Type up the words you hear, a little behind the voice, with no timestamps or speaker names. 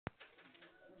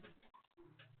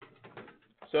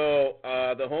So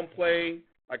the home play,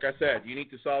 like I said, you need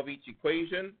to solve each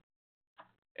equation.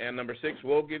 And number 6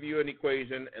 will give you an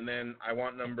equation. And then I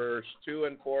want numbers 2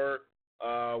 and 4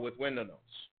 with window notes.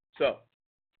 So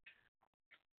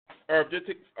our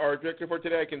objective for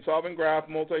today, I can solve and graph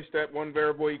multi-step one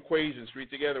variable equations. Read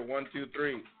together. 1, 2,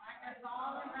 3.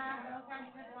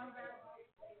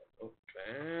 Oh,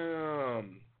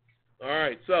 bam. All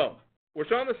right, so we're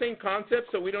showing the same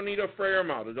concept, so we don't need a Freyer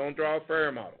model. Don't draw a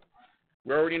Freyer model.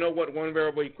 We already know what one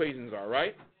variable equations are,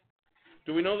 right?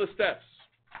 Do we know the steps?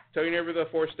 Tell your neighbor the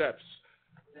 4 steps.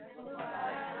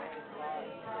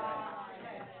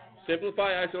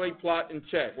 Simplify, isolate, plot, and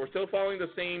check. We're still following the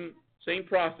same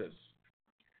process.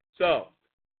 So,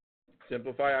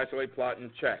 simplify, isolate, plot,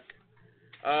 and check.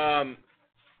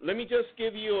 Let me just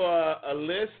give you a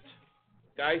list.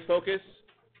 Guys, focus.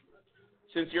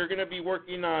 Since you're going to be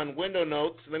working on window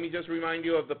notes, let me just remind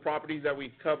you of the properties that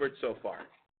we've covered so far.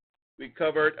 We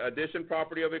covered addition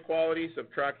property of equality,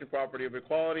 subtraction property of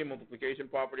equality, multiplication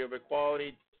property of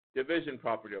equality, division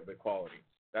property of equality.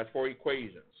 That's 4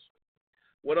 equations.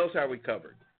 What else have we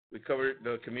covered? We covered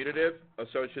the commutative,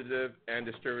 associative, and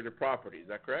distributive properties. Is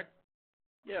that correct?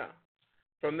 Yeah.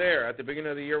 From there, at the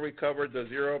beginning of the year, we covered the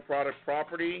zero product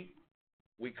property.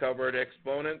 We covered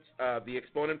exponents, the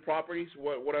exponent properties.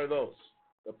 What are those?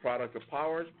 The product of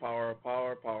powers, power of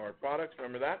power, power of products.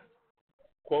 Remember that?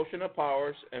 Quotient of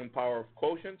powers and power of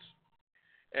quotients.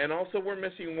 And also we're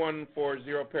missing one for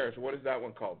zero pairs. What is that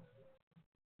one called?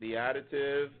 The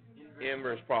additive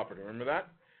inverse property. Remember that?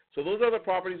 So those are the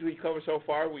properties we covered so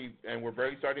far. And we're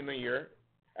barely starting the year.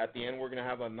 At the end, we're going to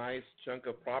have a nice chunk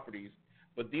of properties.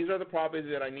 But these are the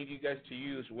properties that I need you guys to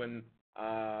use when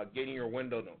getting your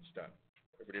window notes done.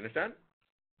 Everybody understand?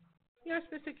 Yes,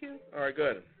 Mr. Q. All right,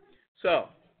 good. So,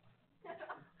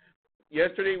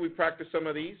 yesterday we practiced some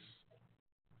of these.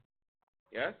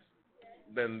 Yes?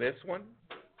 Then this one,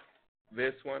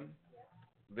 this one,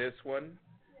 this one.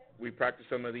 We practiced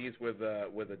some of these with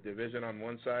a division on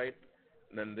one side,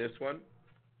 and then this one.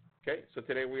 Okay, so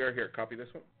today we are here. Copy this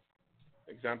one.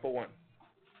 Example 1.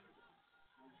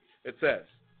 It says,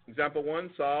 example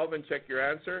 1, solve and check your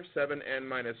answer. 7n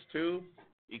minus 2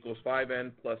 equals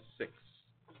 5n plus 6.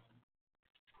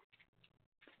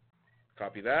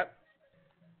 Copy that.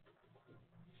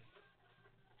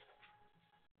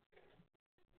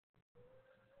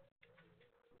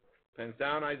 Pens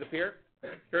down, eyes up here.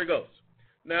 Here it goes.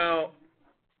 Now,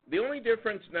 the only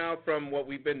difference now from what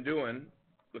we've been doing,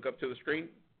 look up to the screen,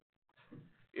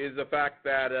 is the fact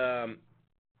that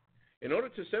in order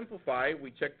to simplify, we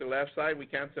check the left side. We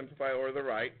can't simplify or the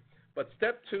right. But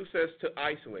step 2 says to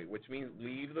isolate, which means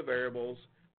leave the variables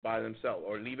by themselves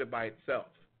or leave it by itself.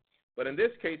 But in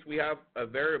this case, we have a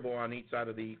variable on each side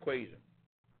of the equation.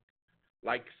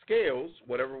 Like scales,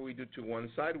 whatever we do to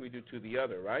one side, we do to the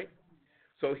other, right?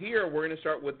 So here, we're going to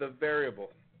start with the variable.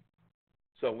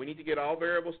 So we need to get all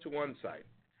variables to one side.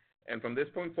 And from this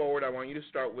point forward, I want you to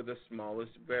start with the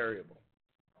smallest variable.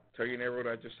 Tell your neighbor what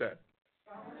I just said.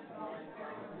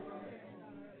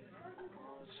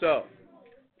 So,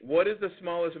 what is the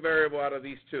smallest variable out of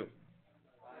these two?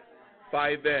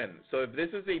 5n. So if this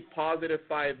is a positive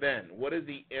 5n, what is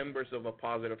the inverse of a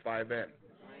positive 5n?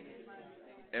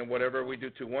 And whatever we do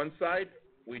to one side,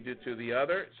 we do to the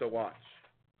other. So watch.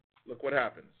 Look what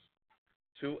happens.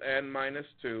 2n minus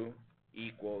 2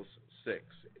 equals 6.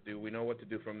 Do we know what to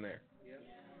do from there? Yep.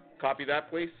 Copy that,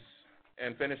 please,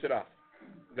 and finish it off.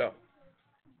 Go.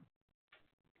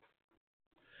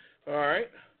 All right.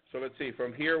 So let's see.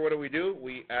 From here, what do?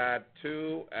 We add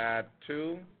 2, add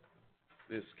 2.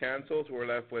 This cancels. We're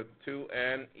left with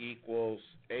 2n equals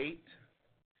 8.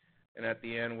 And at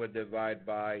the end, we divide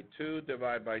by 2,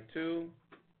 divide by 2.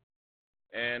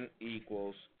 N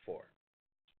equals 4.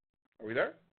 Are we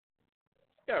there?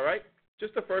 Yeah, right?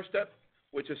 Just the first step,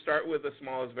 which is start with the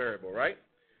smallest variable, right?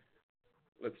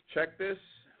 Let's check this.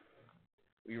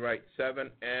 We write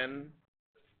 7n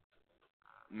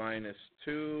minus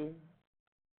 2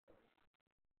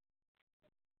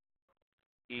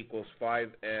 equals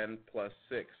 5n plus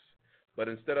 6. But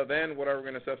instead of n, what are we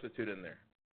going to substitute in there?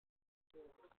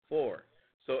 4.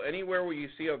 So anywhere where you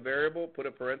see a variable, put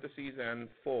a parentheses and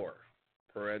 4.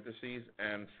 Parentheses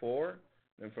and 4.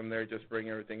 And from there, just bring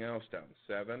everything else down.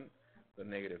 7, the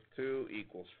negative 2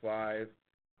 equals 5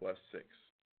 plus 6.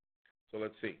 So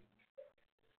let's see.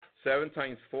 7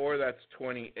 times 4, that's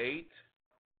 28.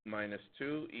 Minus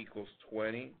 2 equals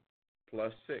 20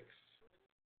 plus 6.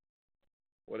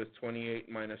 What is 28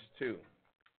 minus 2?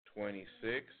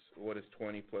 26. What is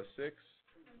 20 plus 6?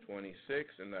 26,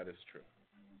 and that is true.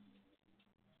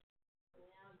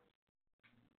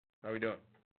 How are we doing?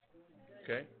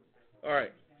 Okay. All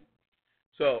right.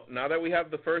 So now that we have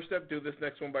the first step, do this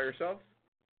next one by yourself.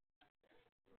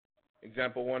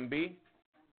 Example 1b,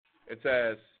 it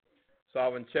says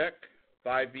solve and check.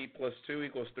 5b plus 2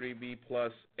 equals 3b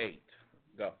plus 8.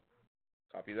 Go.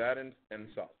 Copy that and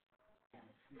solve.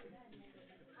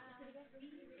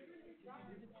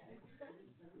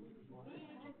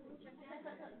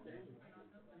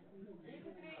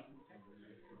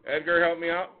 Edgar, help me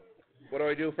out. What do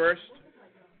I do first?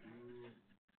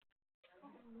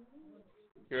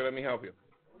 Here, let me help you.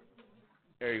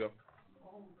 There you go.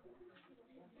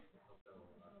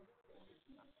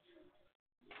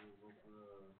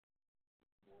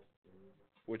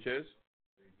 Which is?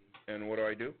 And what do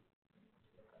I do?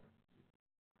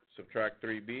 Subtract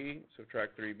 3b,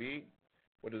 subtract 3b.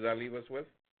 What does that leave us with?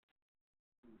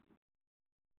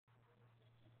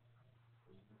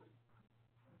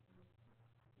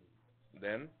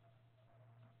 Then?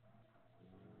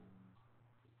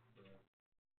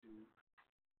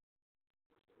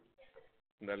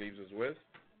 And that leaves us with?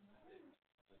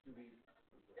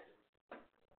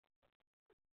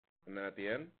 And then at the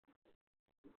end?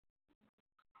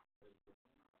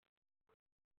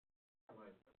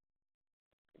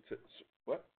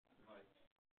 What?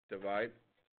 Divide.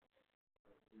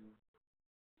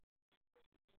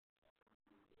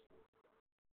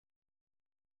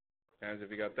 Hands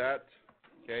if you got that.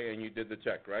 Okay, and you did the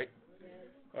check, right?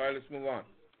 All right, let's move on.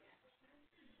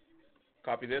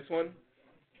 Copy this one.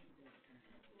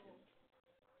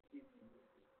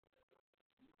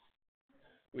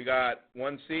 We got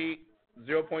 1C,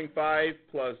 0.5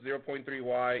 plus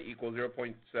 0.3y equals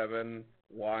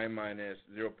 0.7y minus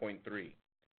 0.3.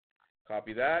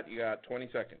 Copy that. You got 20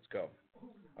 seconds. Go.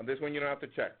 On this one, you don't have to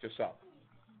check. Just solve.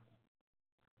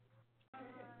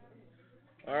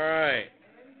 All right.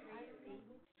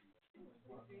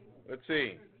 Let's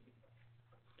see.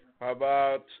 How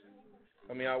about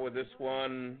coming out with this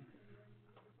one?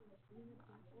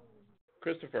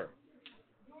 Christopher.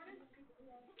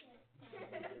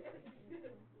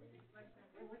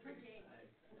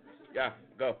 Yeah,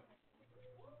 go.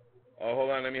 Oh,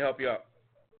 hold on. Let me help you out.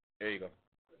 There you go.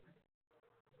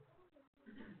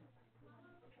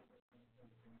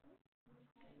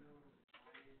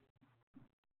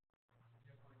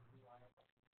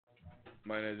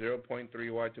 Minus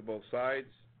 0.3y to both sides.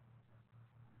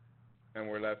 And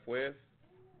we're left with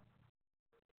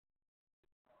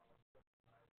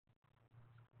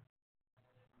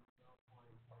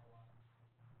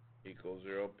equals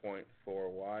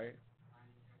 0.4y.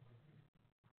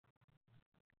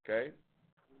 Okay?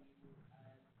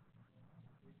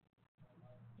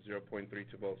 0.3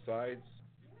 to both sides.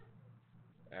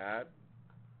 Add.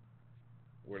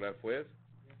 We're left with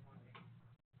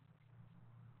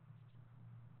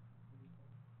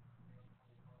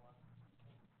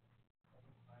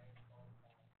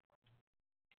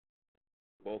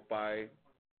both by,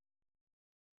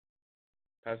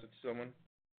 pass it to someone.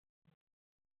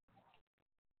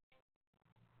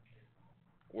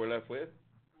 We're left with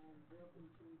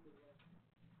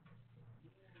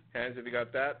hands if you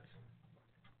got that.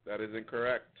 That is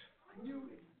incorrect.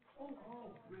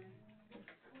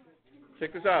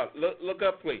 Check this out. Look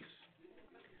up, please.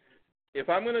 If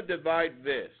I'm going to divide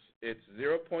this, it's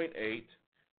 0.8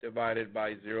 divided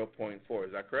by 0.4.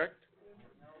 Is that correct?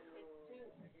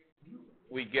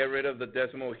 We get rid of the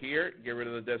decimal here, get rid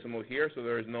of the decimal here, so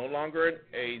there is no longer an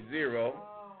A0.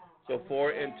 So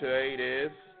 4 into 8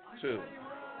 is 2.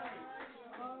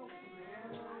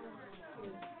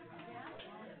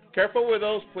 Careful with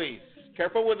those, please.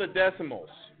 Careful with the decimals.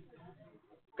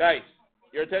 Guys,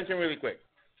 your attention really quick.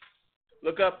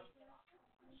 Look up.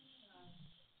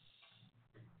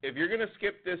 If you're going to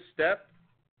skip this step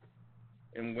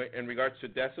in regards to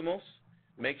decimals,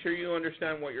 make sure you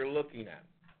understand what you're looking at.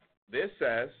 This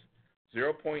says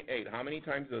 0.8. How many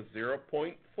times does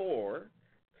 0.4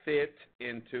 fit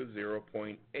into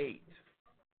 0.8?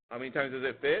 How many times does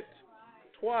it fit?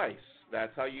 Twice.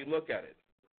 That's how you look at it.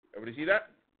 Everybody see that?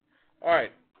 All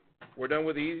right. We're done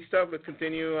with the easy stuff. Let's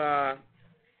continue.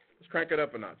 Let's crank it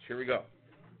up a notch. Here we go.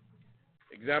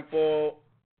 Example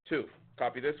 2.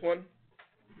 Copy this one.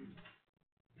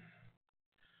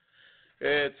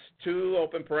 It's 2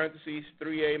 open parentheses,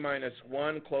 3a minus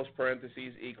 1 close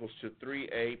parentheses equals to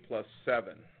 3a plus 7.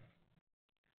 Let's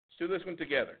do this one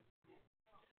together.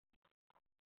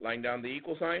 Line down the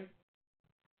equal sign.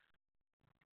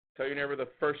 Tell your neighbor the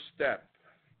first step.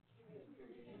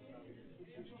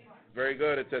 Very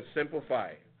good. It says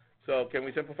simplify. So can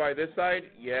we simplify this side?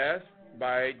 Yes,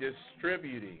 by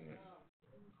distributing.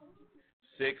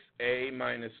 6a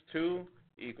minus 2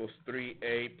 equals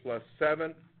 3a plus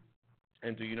 7.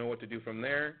 And do you know what to do from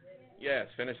there? Yes.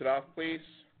 Finish it off, please.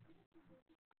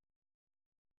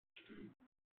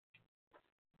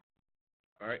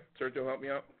 All right, Sergio, help me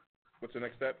out. What's the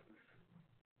next step?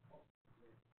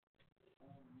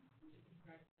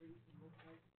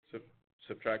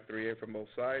 Subtract 3a from both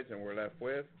sides, and we're left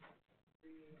with,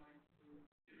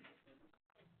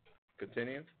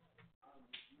 continue.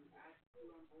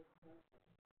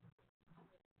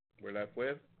 We're left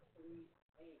with,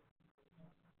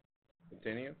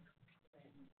 continue.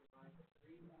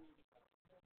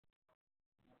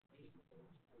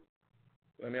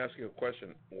 Let me ask you a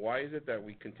question. Why is it that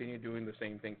we continue doing the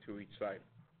same thing to each side?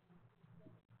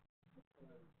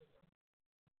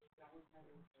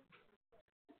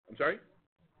 I'm sorry?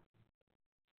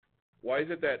 Why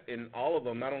is it that in all of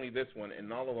them, not only this one,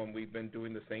 in all of them, we've been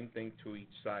doing the same thing to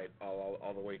each side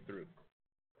all the way through?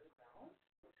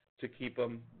 To keep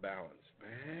them balanced.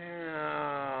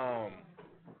 Bam!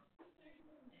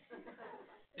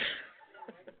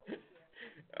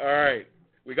 All right.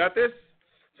 We got this?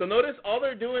 So notice all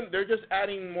they're doing, they're just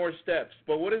adding more steps.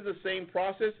 But what is the same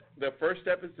process? The first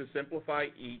step is to simplify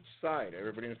each side.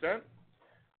 Everybody understand?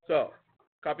 So,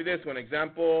 copy this one.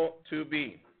 Example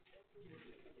 2b.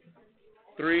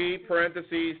 3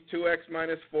 parentheses 2x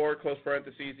minus 4 close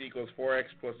parentheses equals 4x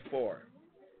plus 4.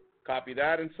 Copy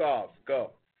that and solve.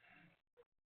 Go.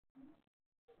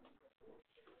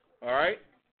 All right.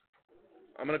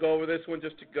 I'm going to go over this one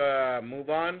just to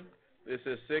move on. This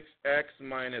is 6x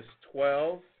minus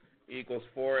 12 equals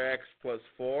 4x plus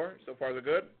 4. So far, so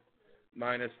good.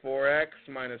 Minus 4x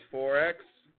minus 4x.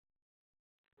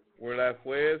 We're left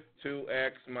with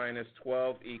 2x minus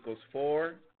 12 equals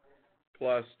 4.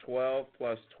 Plus 12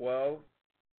 plus 12.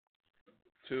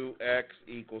 2x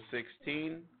equals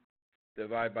 16.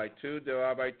 Divide by 2,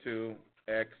 divide by 2.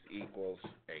 X equals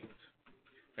 8.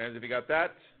 Hands if you got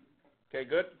that. Okay,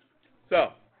 good. So,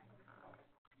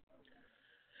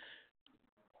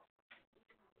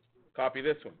 copy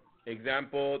this one.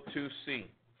 Example 2c.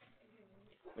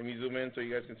 Let me zoom in so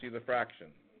you guys can see the fraction.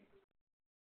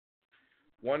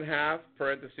 1/2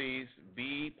 parentheses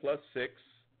b plus 6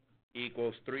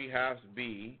 equals 3/2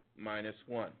 b minus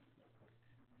 1.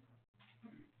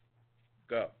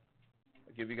 Go.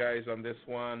 I'll give you guys on this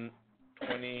one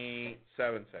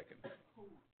 27 seconds.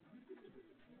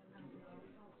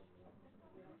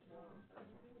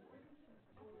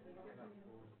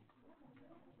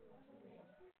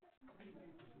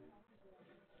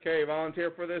 Okay,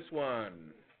 volunteer for this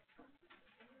one.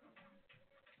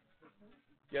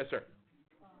 Yes, sir.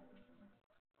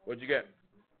 What'd you get?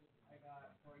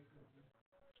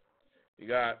 You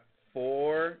got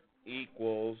 4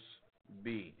 equals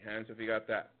b. Hands if you got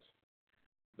that.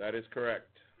 That is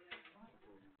correct.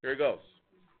 Here it goes.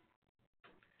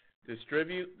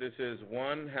 Distribute. This is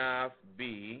 1/2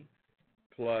 b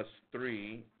plus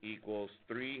 3 equals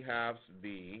 3/2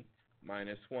 b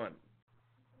minus 1.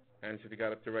 Hands if you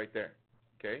got up to right there.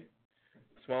 Okay?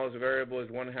 Smallest variable is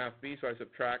 1/2 b, so I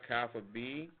subtract half of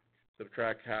b,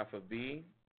 subtract half of b.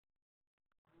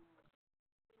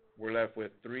 We're left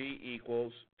with 3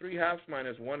 equals 3/2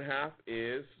 minus 1/2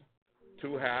 is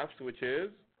 2/2, which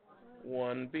is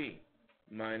 1b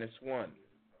minus 1.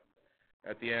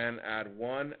 At the end, add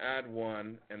 1,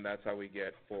 and that's how we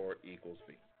get 4 equals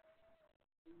b.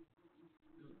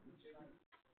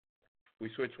 We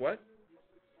switch what?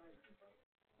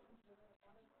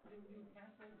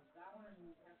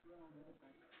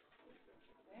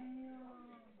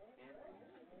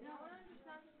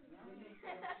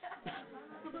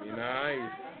 Be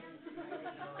nice.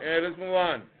 Hey, let's move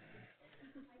on.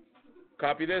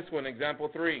 Copy this one, example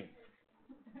 3.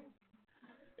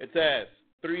 It says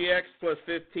 3x plus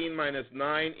 15 minus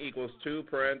 9 equals 2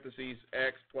 parentheses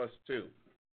x plus 2.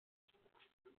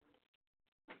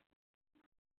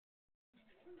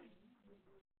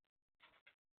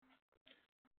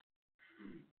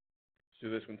 Let's do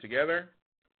this one together.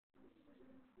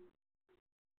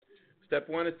 Step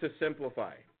 1 is to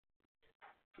simplify.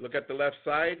 Look at the left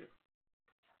side.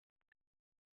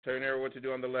 Tell your neighbor what to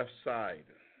do on the left side.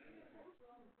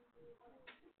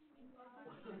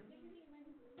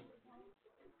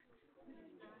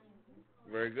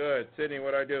 Very good. Sydney,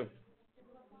 what do I do?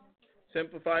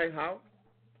 Simplify how?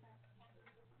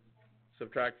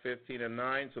 Subtract 15 and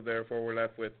 9, so therefore we're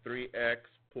left with 3x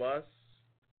plus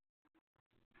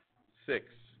 6.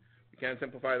 We can't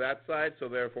simplify that side, so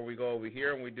therefore we go over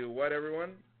here and we do what,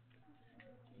 everyone?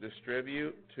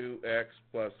 Distribute 2x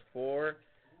plus 4.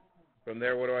 From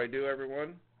there, what do I do,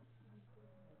 everyone?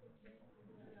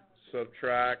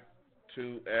 Subtract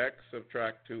 2x,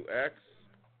 subtract 2x.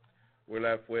 We're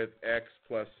left with x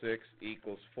plus 6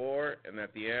 equals 4, and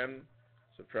at the end,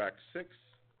 subtract 6,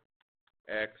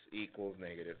 x equals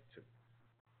negative 2.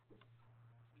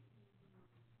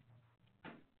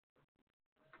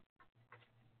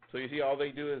 So you see, all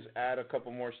they do is add a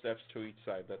couple more steps to each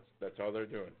side. That's all they're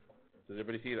doing. Does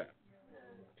everybody see that?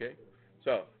 Okay.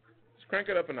 So let's crank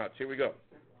it up a notch. Here we go.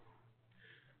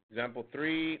 Example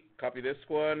 3. Copy this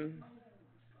one.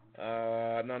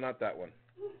 No, not that one.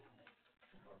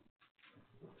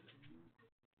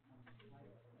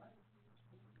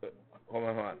 Hold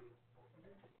on.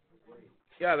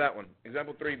 Yeah, that one.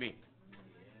 Example 3B.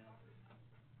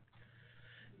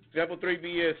 Example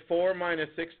 3B is 4 minus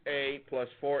 6a plus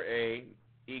 4a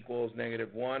equals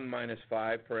negative 1 minus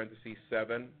 5, parentheses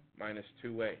 7, minus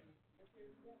 2a.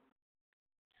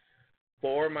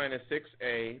 4 minus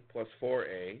 6a plus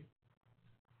 4a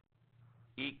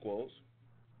equals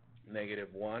negative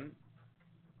 1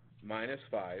 minus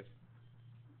 5,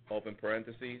 open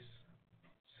parentheses,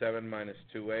 7 minus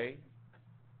 2a,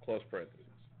 close parentheses.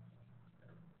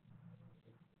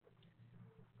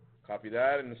 Copy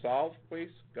that and solve, please.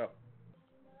 Go.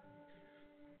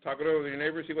 Talk it over with your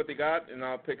neighbors, see what they got, and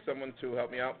I'll pick someone to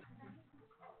help me out.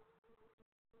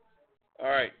 All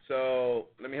right, so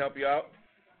let me help you out.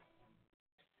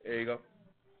 There you go.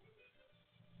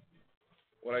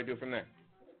 What do I do from there?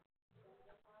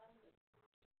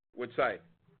 Which side?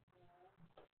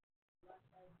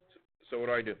 So what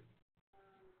do I do?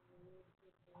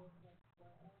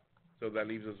 So that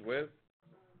leaves us with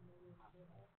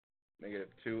negative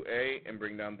 2a and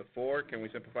bring down the 4. Can we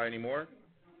simplify any more?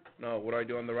 No. What do I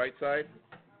do on the right side?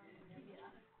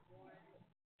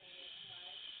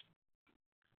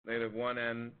 Negative 1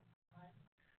 and,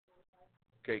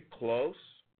 okay, close.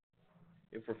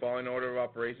 If we're following order of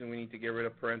operation, we need to get rid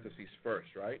of parentheses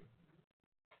first, right?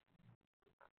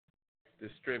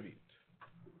 Distribute.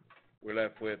 We're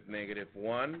left with negative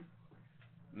 1,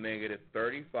 negative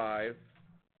 35,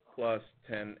 plus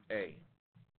 10a.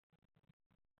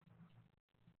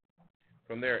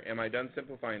 From there, am I done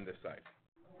simplifying this side?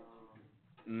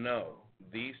 No.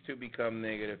 These two become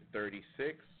negative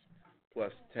 36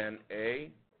 plus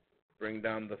 10a. Bring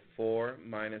down the 4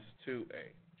 minus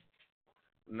 2a.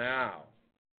 Now,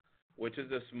 which is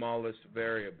the smallest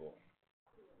variable?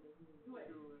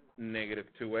 Negative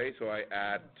 2a, so I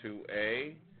add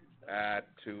 2a, add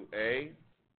 2a.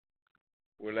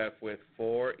 We're left with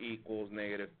 4 equals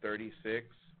negative 36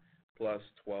 plus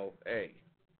 12a.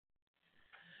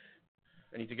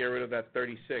 I need to get rid of that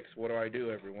 36. What do I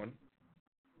do, everyone?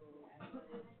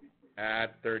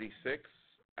 Add 36,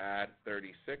 add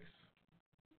 36.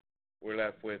 We're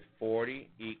left with 40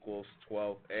 equals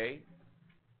 12a.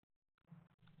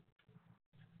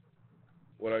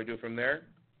 What do I do from there?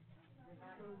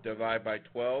 Divide by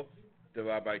 12,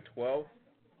 divide by 12.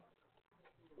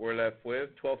 We're left with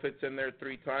 12 fits in there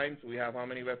 3 times. We have how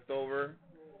many left over?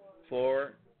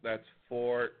 4. That's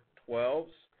 4 12s.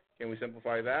 Can we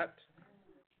simplify that?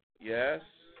 Yes.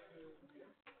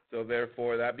 So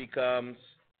therefore that becomes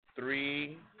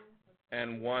 3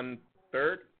 1/3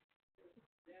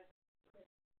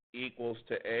 equals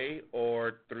to A,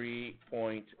 or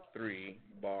 3.3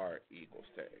 bar equals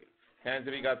to A. Hands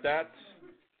if you got that.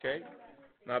 Okay.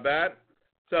 Not bad.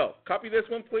 So copy this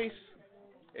one, please.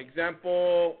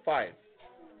 Example 5.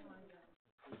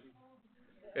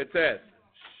 It says,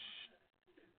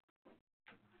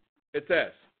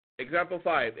 example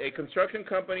 5, a construction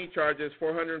company charges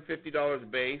 $450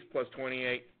 base plus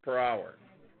 28 per hour.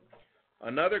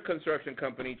 Another construction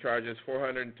company charges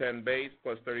 $410 base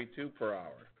plus 32 per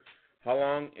hour. How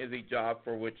long is a job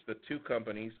for which the two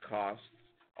companies' costs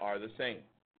are the same?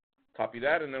 Copy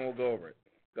that and then we'll go over it.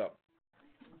 Go.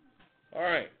 All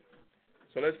right.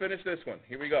 So let's finish this one.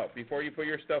 Here we go. Before you put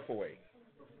your stuff away.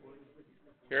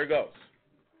 Here it goes.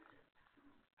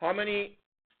 How many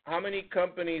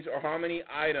companies or how many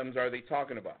items are they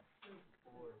talking about?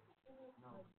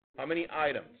 How many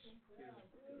items?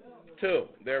 2.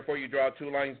 Therefore, you draw 2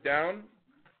 lines down,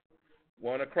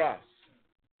 1 across.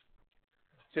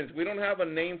 Since we don't have a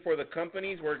name for the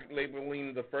companies, we're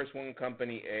labeling the first one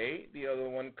company A, the other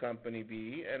one company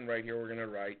B, and right here we're going to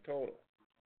write total.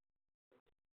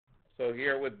 So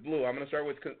here with blue, I'm going to start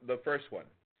with the first one.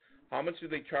 How much do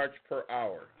they charge per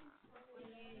hour?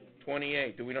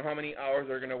 28. Do we know how many hours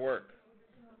they're going to work?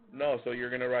 No, so you're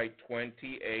going to write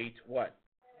 28 what?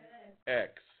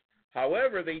 X.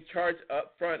 However, they charge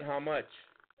up front how much?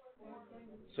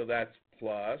 So that's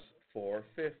plus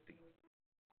 450.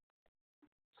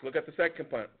 Let's look at the second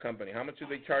company. How much do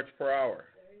they charge per hour?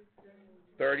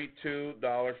 $32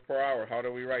 per hour. How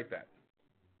do we write that?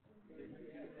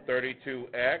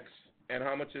 32X. And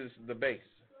how much is the base?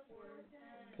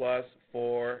 Plus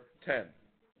 410.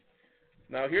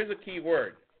 Now here's a key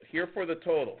word. Here for the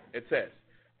total, it says,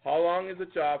 how long is a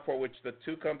job for which the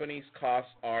two companies'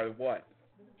 costs are what?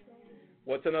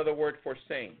 What's another word for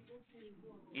same?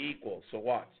 equal. So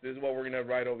watch. This is what we're going to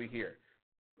write over here.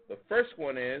 The first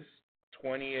one is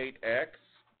 28x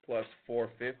plus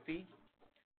 450,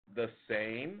 the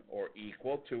same or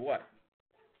equal to what?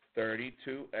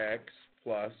 32x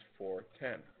plus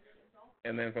 410.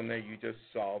 And then from there, you just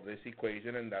solve this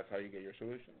equation, and that's how you get your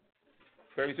solution.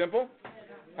 Very simple.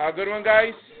 Have a good one,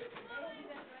 guys.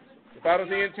 If I don't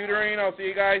see you in tutoring, I'll see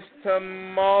you guys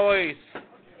tomorrow.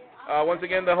 Once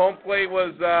again, the home plate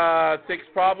was 6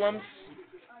 problems.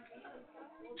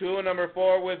 2 and number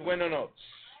 4 with window notes.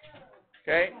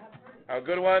 Okay? Have a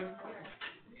good one.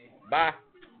 Bye.